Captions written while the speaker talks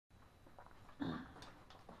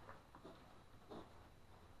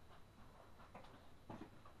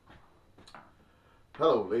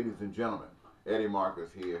Hello, ladies and gentlemen. Eddie Marcus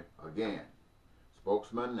here again,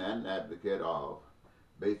 spokesman and advocate of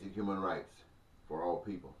basic human rights for all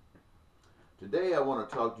people. Today I want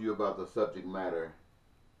to talk to you about the subject matter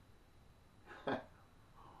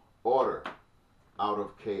order out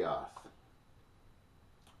of chaos.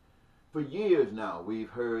 For years now, we've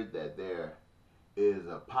heard that there is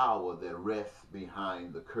a power that rests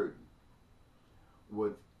behind the curtain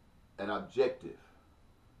with an objective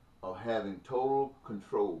of having total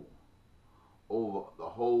control over the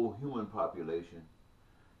whole human population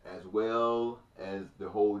as well as the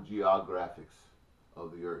whole geographics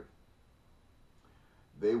of the earth.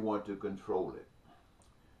 They want to control it.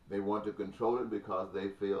 They want to control it because they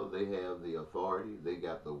feel they have the authority, they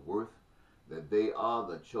got the worth, that they are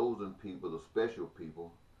the chosen people, the special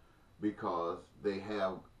people, because they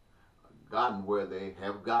have gotten where they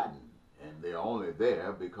have gotten. And they're only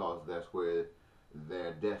there because that's where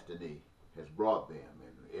their destiny has brought them.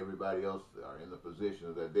 And everybody else are in the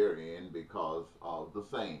position that they're in because of the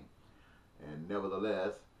same. And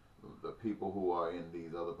nevertheless, the people who are in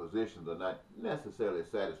these other positions are not necessarily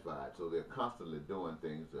satisfied. So they're constantly doing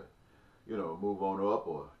things to, move on up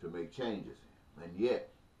or to make changes. And yet,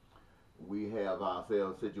 we have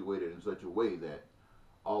ourselves situated in such a way that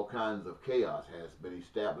all kinds of chaos has been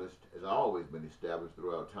established, has always been established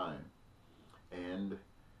throughout time. And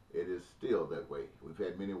it is still that way. We've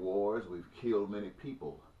had many wars, we've killed many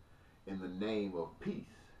people in the name of peace,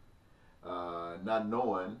 not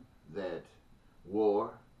knowing that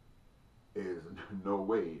war is no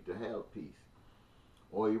way to have peace,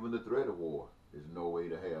 or even the threat of war is no way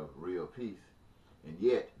to have real peace. And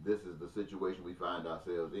yet, this is the situation we find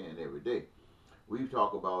ourselves in every day. We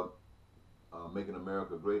talk about making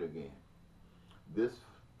America great again. This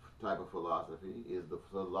type of philosophy is the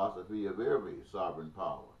philosophy of every sovereign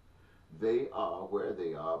power. They are where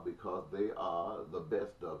they are because they are the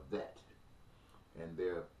best of that. And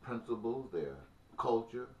their principles, their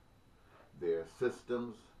culture, their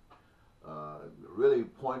systems really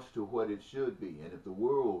points to what it should be. And if the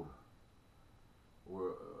world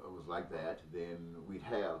was like that, then we'd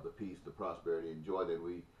have the peace, the prosperity, and joy that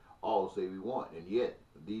we all say we want. And yet,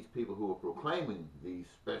 these people who are proclaiming these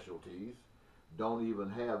specialties don't even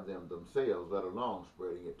have them themselves, let alone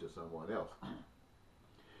spreading it to someone else.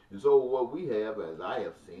 And so what we have, as I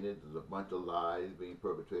have seen it, is a bunch of lies being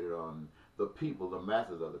perpetrated on the people, the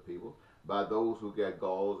masses of the people, by those who got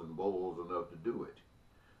galls and bowls enough to do it,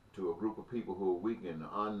 to a group of people who are weak and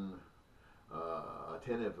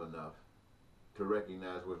unattentive enough to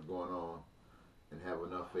recognize what's going on and have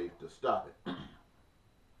enough faith to stop it.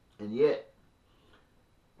 And yet,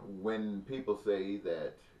 when people say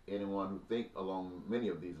that anyone who think along many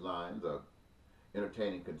of these lines are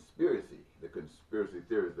entertaining conspiracy, the conspiracy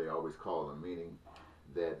theories they always call them, meaning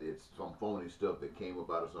that it's some phony stuff that came up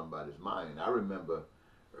out of somebody's mind. I remember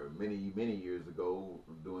many years ago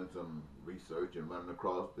doing some research and running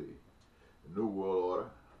across the New World Order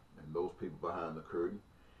and those people behind the curtain.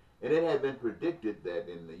 And it had been predicted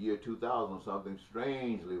that in the year 2000 something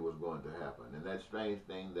strangely was going to happen. And that strange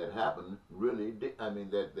thing that happened really did,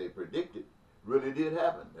 that they predicted really did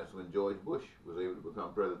happen. That's when George Bush was able to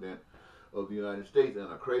become president of the United States in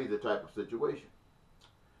a crazy type of situation.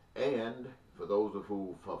 And for those of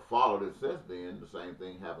who have followed it since then, the same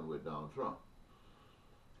thing happened with Donald Trump.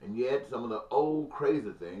 And yet some of the old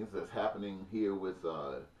crazy things that's happening here with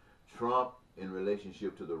Trump in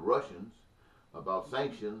relationship to the Russians about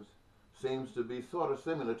sanctions seems to be sort of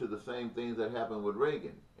similar to the same things that happened with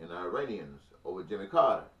Reagan and the Iranians over Jimmy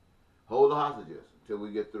Carter. Hold the hostages until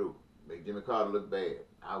we get through. Make Jimmy Carter look bad.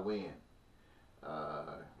 I win.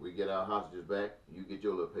 We get our hostages back. You get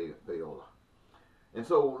your little payola. And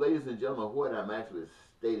so, ladies and gentlemen, what I'm actually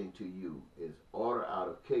stating to you is order out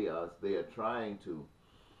of chaos. They are trying to,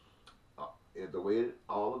 the way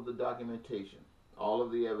all of the documentation, all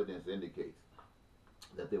of the evidence indicates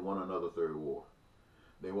that they want another third war.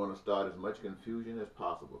 They want to start as much confusion as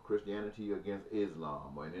possible. Christianity against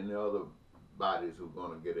Islam or any other bodies who are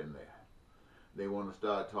going to get in there. They want to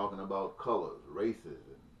start talking about colors, races,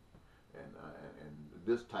 and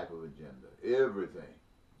this type of agenda. Everything.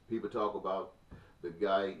 People talk about the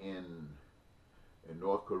guy in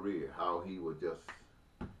North Korea, how he would just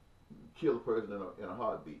kill a person in a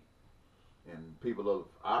heartbeat. And people of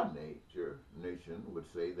our nation would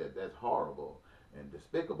say that that's horrible and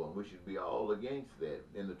despicable, and we should be all against that.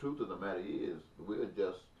 And the truth of the matter is, we're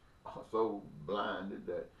just so blinded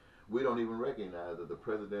that we don't even recognize that the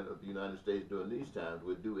President of the United States during these times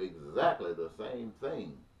would do exactly the same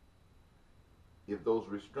thing if those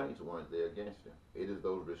restraints weren't there against him. It is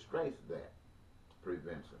those restraints that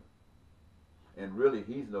prevents him. And really,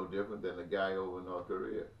 he's no different than the guy over in North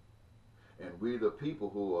Korea. And we, the people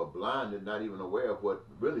who are blinded, not even aware of what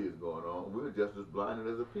really is going on, we're just as blinded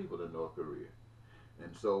as the people in North Korea.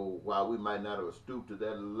 And so while we might not have stooped to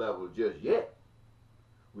that level just yet,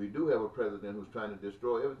 we do have a president who's trying to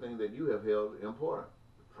destroy everything that you have held important.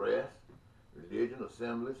 The press, religion,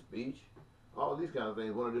 assembly, speech, all these kind of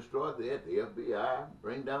things. Want to destroy that, the FBI,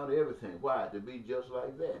 bring down everything. Why? To be just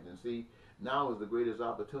like that. And see, now is the greatest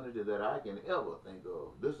opportunity that I can ever think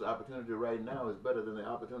of. This opportunity right now is better than the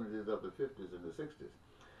opportunities of the 50s and the 60s.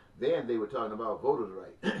 Then they were talking about voters'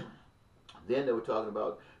 rights. Then they were talking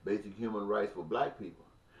about basic human rights for black people.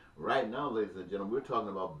 Right now, ladies and gentlemen, we're talking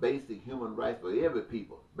about basic human rights for every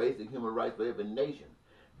people, basic human rights for every nation,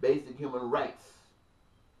 basic human rights.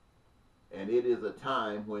 And it is a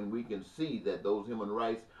time when we can see that those human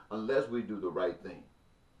rights, unless we do the right thing,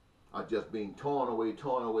 are just being torn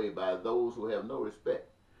away by those who have no respect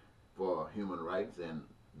for human rights, and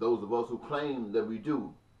those of us who claim that we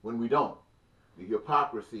do when we don't. The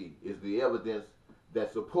hypocrisy is the evidence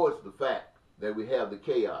that supports the fact that we have the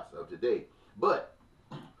chaos of today. But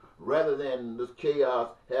rather than this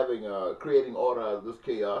chaos creating order out of this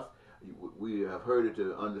chaos, we have heard it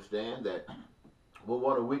to understand that we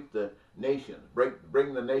want to weaken the nations,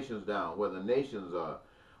 bring the nations down, where the nations are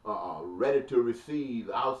ready to receive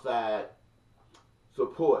outside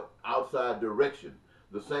support, outside direction,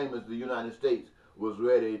 the same as the United States was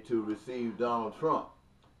ready to receive Donald Trump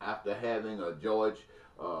after having a George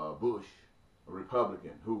Bush, a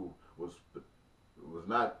Republican, who was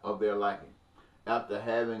not of their liking. After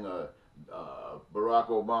having a Barack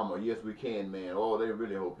Obama, yes we can man, oh they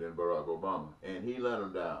really hoped in Barack Obama, and he let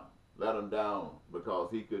them down because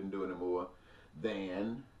he couldn't do any more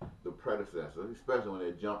than the predecessor, especially when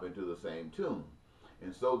they jump into the same tune.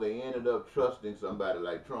 And so they ended up trusting somebody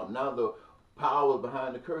like Trump. Now the powers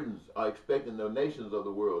behind the curtains are expecting the nations of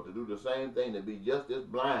the world to do the same thing, to be just as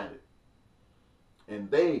blinded. And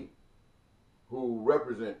they who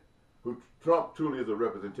Trump truly is a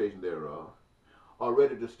representation thereof, are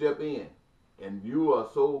ready to step in. And you are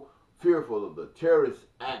so fearful of the terrorist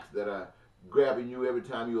acts that are grabbing you every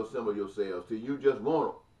time you assemble yourselves, till you just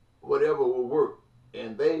want whatever will work.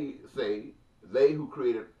 And they say, they who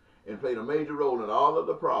created and played a major role in all of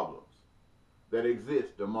the problems that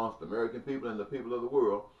exist amongst the American people and the people of the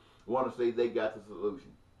world, want to say they got the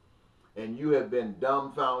solution. And you have been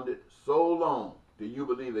dumbfounded so long till you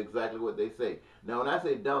believe exactly what they say. Now when I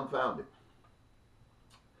say dumbfounded,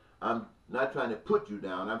 I'm not trying to put you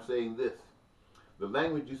down. I'm saying this. The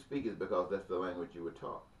language you speak is because that's the language you were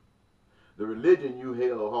taught. The religion you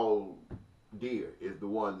hold dear is the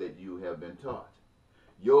one that you have been taught.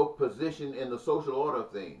 Your position in the social order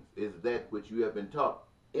of things is that which you have been taught.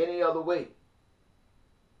 Any other way,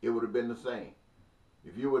 it would have been the same.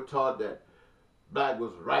 If you were taught that black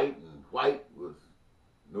was right and white was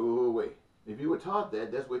no way. If you were taught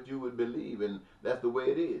that, that's what you would believe, and that's the way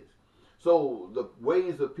it is. So the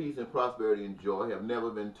ways of peace and prosperity and joy have never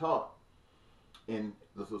been taught in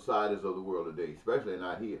the societies of the world today, especially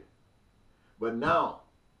not here. But now,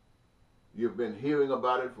 you've been hearing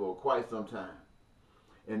about it for quite some time.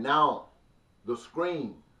 And now, the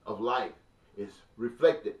screen of life is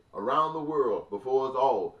reflected around the world before us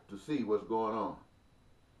all to see what's going on.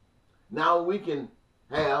 Now we can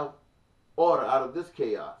have order out of this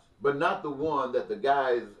chaos, but not the one that the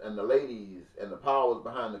guys and the ladies and the powers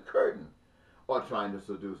behind the curtain are trying to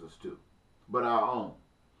seduce us to, but our own.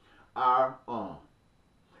 Our own.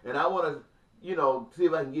 And I want to, see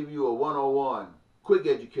if I can give you a 101 quick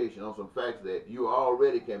education on some facts that you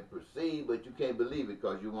already can perceive, but you can't believe it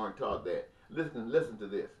because you weren't taught that. Listen to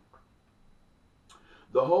this.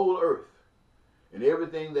 The whole earth and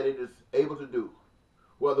everything that it is able to do,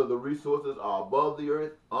 whether the resources are above the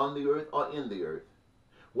earth, on the earth, or in the earth,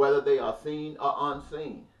 whether they are seen or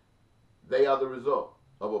unseen, they are the result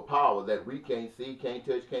of a power that we can't see, can't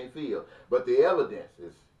touch, can't feel. But the evidence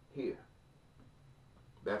is here.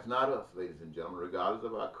 That's not us, ladies and gentlemen, regardless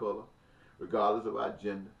of our color, regardless of our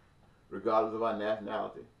gender, regardless of our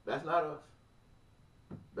nationality. That's not us.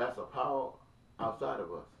 That's a power outside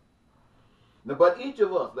of us. Now, but each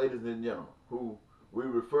of us, ladies and gentlemen, who we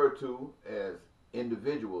refer to as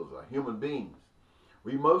individuals or human beings,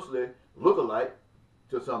 we mostly look alike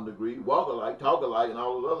to some degree, walk alike, talk alike, and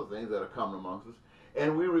all those other things that are common amongst us.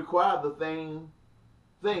 And we require the same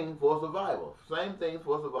thing for survival, same things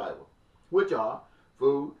for survival, which are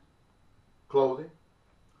food, clothing,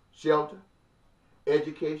 shelter,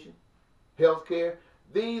 education, health care.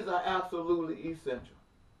 These are absolutely essential.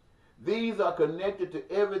 These are connected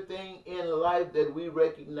to everything in life that we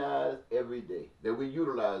recognize every day, that we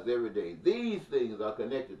utilize every day. These things are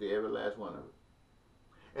connected to every last one of it.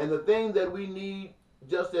 And the thing that we need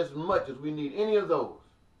just as much as we need any of those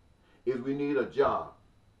is we need a job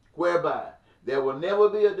whereby there will never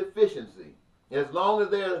be a deficiency. As long as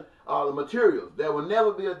there are the materials, there will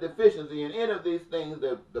never be a deficiency in any of these things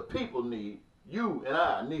that the people need, you and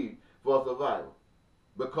I need for survival.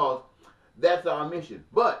 Because that's our mission.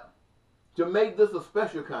 But to make this a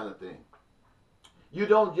special kind of thing, you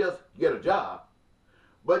don't just get a job,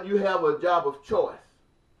 but you have a job of choice.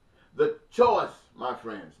 The choice, my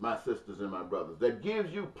friends, my sisters, and my brothers, that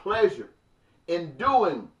gives you pleasure in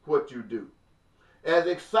doing what you do. As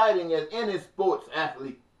exciting as any sports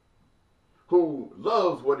athlete who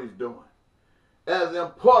loves what he's doing. As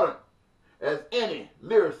important as any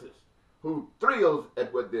lyricist who thrills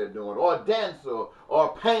at what they're doing, or a dancer, or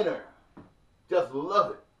a painter, just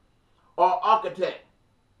love it, or architect,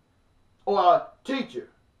 or a teacher,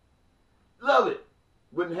 love it,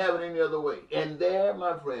 wouldn't have it any other way. And there,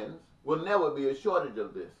 my friends, will never be a shortage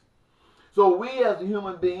of this. So we as a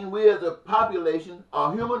human being, we as a population,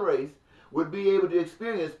 our human race, would be able to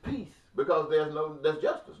experience peace because there's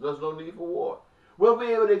justice. There's no need for war. We'll be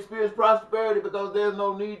able to experience prosperity because there's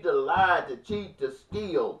no need to lie, to cheat, to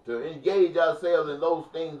steal, to engage ourselves in those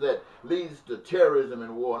things that leads to terrorism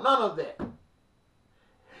and war. None of that.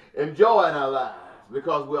 Enjoy in our lives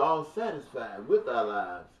because we're all satisfied with our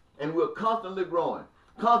lives and we're constantly growing,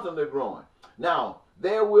 constantly growing. Now,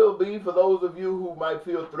 there will be, for those of you who might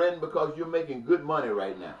feel threatened because you're making good money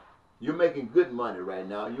right now. You're making good money right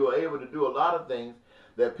now. You are able to do a lot of things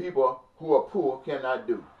that people who are poor cannot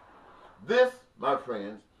do. This, my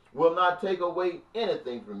friends, will not take away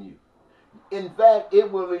anything from you. In fact,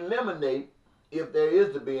 it will eliminate, if there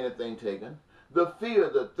is to be anything taken, the fear,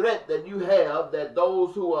 the threat that you have that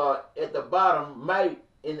those who are at the bottom might,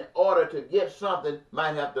 in order to get something,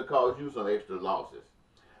 might have to cause you some extra losses.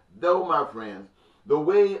 Though, my friends, the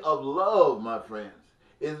way of love, my friends,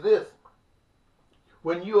 is this.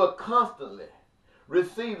 When you are constantly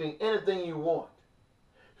receiving anything you want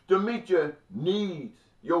to meet your needs,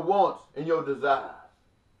 your wants, and your desires,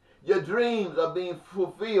 your dreams are being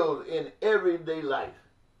fulfilled in everyday life.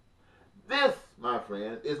 This, my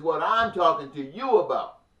friends, is what I'm talking to you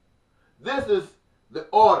about. This is the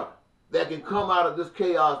order that can come out of this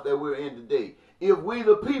chaos that we're in today, if we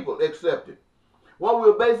the people accept it. What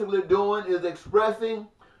we're basically doing is expressing,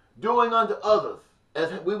 doing unto others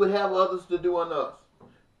as we would have others to do unto us.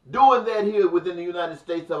 Doing that here within the United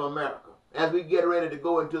States of America as we get ready to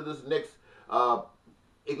go into this next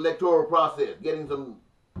electoral process, getting some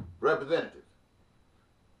representatives.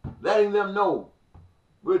 Letting them know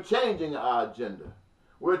we're changing our agenda.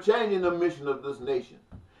 We're changing the mission of this nation.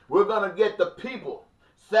 We're going to get the people,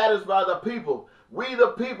 satisfy the people. We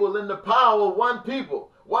the people in the power of one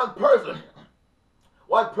people, one person.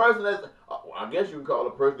 One person that's, I guess you can call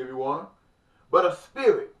a person if you want, but a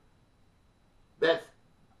spirit that's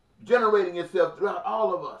generating itself throughout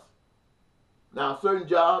all of us. Now, certain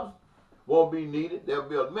jobs won't be needed. There'll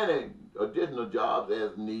be many additional jobs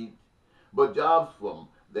as needs, but jobs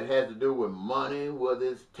that has to do with money, whether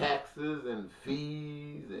it's taxes and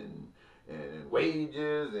fees and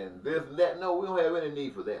wages and this and that. No, we don't have any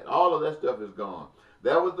need for that. All of that stuff is gone.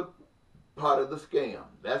 That was the part of the scam.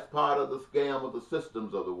 That's part of the scam of the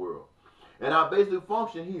systems of the world. And our basic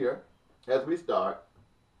function here, as we start,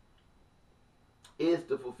 is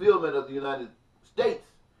the fulfillment of the United States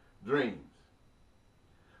dreams,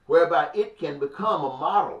 whereby it can become a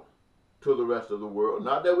model to the rest of the world.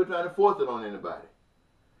 Not that we're trying to force it on anybody,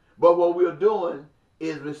 but what we're doing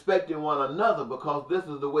is respecting one another because this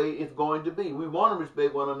is the way it's going to be. We want to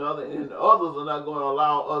respect one another, and others are not going to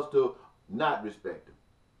allow us to not respect them.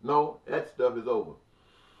 No, that stuff is over.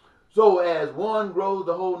 So as one grows,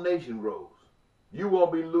 the whole nation grows. You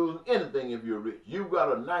won't be losing anything if you're rich. You've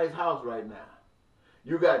got a nice house right now.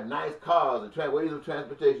 You got nice cars and ways of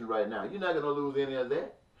transportation right now. You're not going to lose any of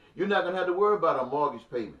that. You're not going to have to worry about a mortgage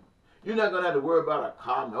payment. You're not going to have to worry about a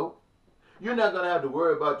car note. You're not going to have to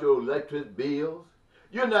worry about your electric bills.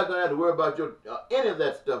 You're not going to have to worry about your any of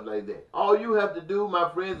that stuff like that. All you have to do,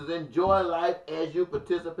 my friends, is enjoy life as you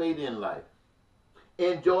participate in life.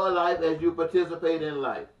 Enjoy life as you participate in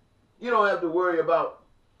life. You don't have to worry about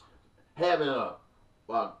having a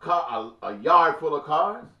yard full of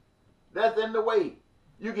cars. That's in the way.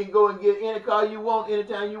 You can go and get any car you want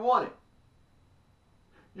anytime you want it.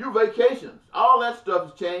 Your vacations, all that stuff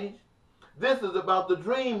has changed. This is about the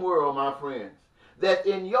dream world, my friends, that's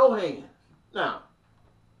in your hands. Now,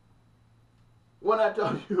 when I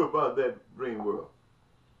talk to you about that dream world,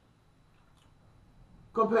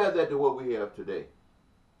 compare that to what we have today.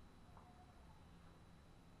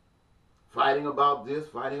 fighting about this,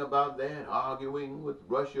 fighting about that, arguing with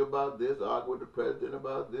Russia about this, arguing with the president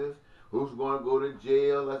about this, who's going to go to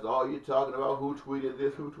jail, that's all you're talking about, who tweeted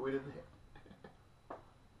this, who tweeted that.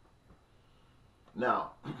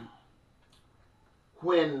 Now,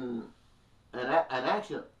 when an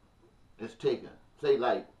action is taken, say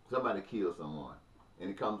like somebody kills someone, and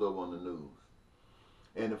it comes over on the news,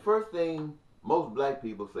 and the first thing most black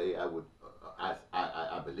people say, I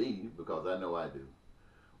believe, because I know I do,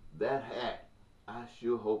 that act, I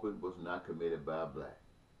sure hope it was not committed by a black.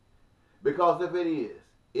 Because if it is,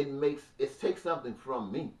 it takes something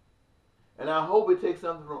from me. And I hope it takes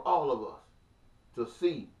something from all of us to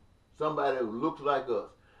see somebody who looks like us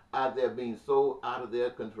out there being so out of their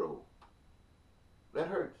control. That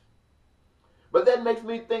hurts. But that makes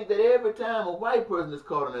me think that every time a white person is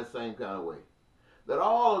caught in that same kind of way, that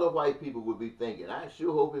all of the white people would be thinking, I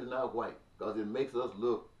sure hope it's not white, because it makes us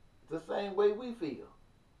look the same way we feel.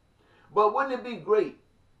 But wouldn't it be great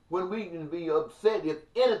when we can be upset if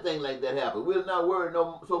anything like that happens? We're not worried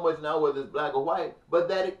so much now whether it's black or white, but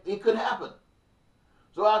that it could happen.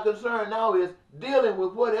 So our concern now is dealing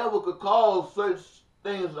with whatever could cause such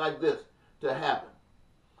things like this to happen.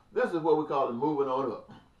 This is what we call it moving on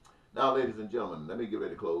up. Now, ladies and gentlemen, let me get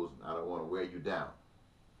ready to close. I don't want to wear you down.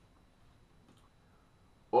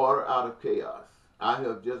 Order out of chaos. I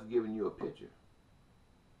have just given you a picture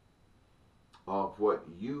of what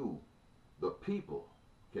you, the people,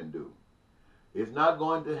 can do. It's not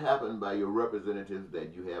going to happen by your representatives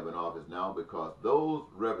that you have in office now, because those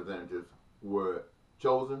representatives were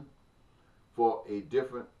chosen for a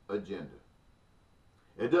different agenda.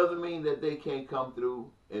 It doesn't mean that they can't come through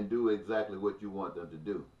and do exactly what you want them to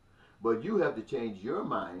do. But you have to change your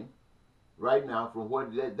mind right now from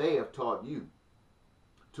what they have taught you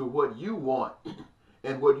to what you want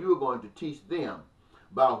and what you are going to teach them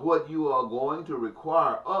about what you are going to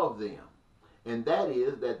require of them. And that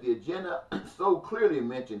is that the agenda so clearly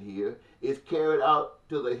mentioned here is carried out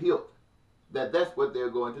to the hilt. That's what they're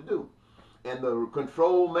going to do. And the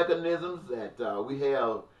control mechanisms that we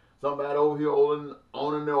have somebody over here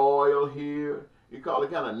owning the oil here, you call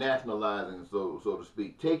it kind of nationalizing, so to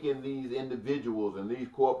speak, taking these individuals and these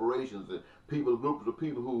corporations and people, groups of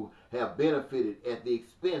people who have benefited at the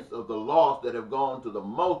expense of the loss that have gone to the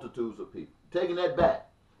multitudes of people, taking that back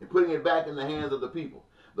and putting it back in the hands of the people.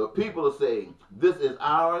 The people are saying, this is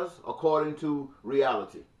ours according to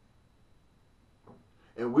reality.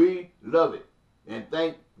 And we love it. And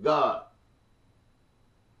thank God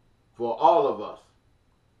for all of us.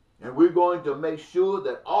 And we're going to make sure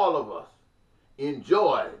that all of us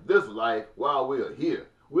enjoy this life while we are here.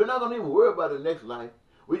 We're not going to even worry about the next life.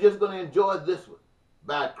 We're just going to enjoy this one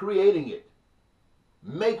by creating it,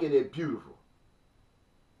 making it beautiful,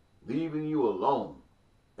 leaving you alone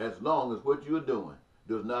as long as what you're doing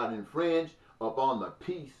does not infringe upon the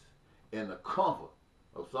peace and the comfort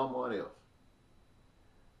of someone else.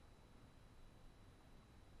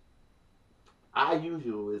 I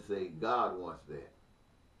usually would say God wants that.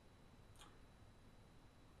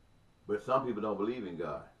 But some people don't believe in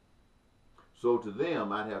God. So to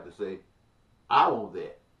them, I'd have to say, I want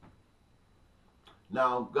that.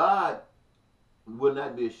 Now, God would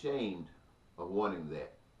not be ashamed of wanting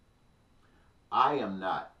that. I am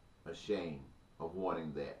not ashamed of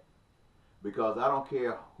wanting that. Because I don't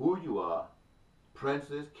care who you are,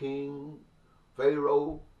 princess, king,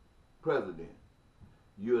 pharaoh, president,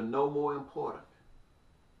 you're no more important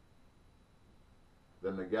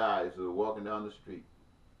than the guys who are walking down the street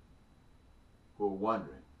who are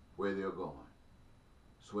wondering where they're going,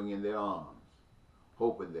 swinging their arms,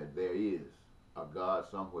 hoping that there is a God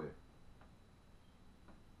somewhere.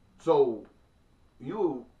 So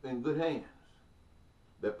you're in good hands.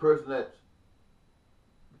 That person that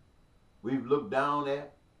we've looked down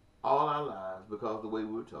at all our lives because of the way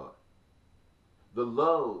we were taught. The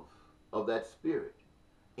love of that spirit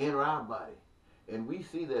enter our body, and we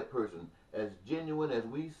see that person as genuine as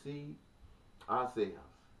we see ourselves.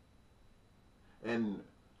 And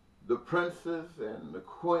the princes and the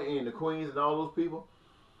queens and all those people,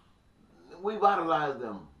 we idolize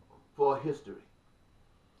them for history.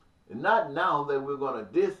 And not now that we're going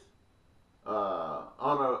to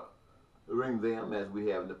honoring them as we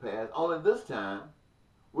have in the past. Only this time,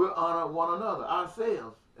 we'll honor one another,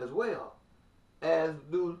 ourselves as well, as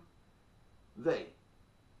do they.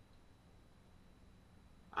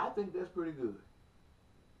 I think that's pretty good.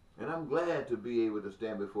 And I'm glad to be able to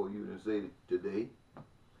stand before you and say today,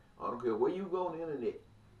 I don't care where you go on the internet,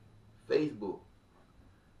 Facebook,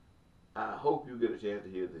 I hope you get a chance to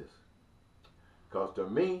hear this. Because to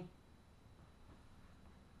me,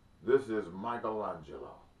 this is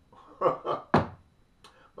Michelangelo.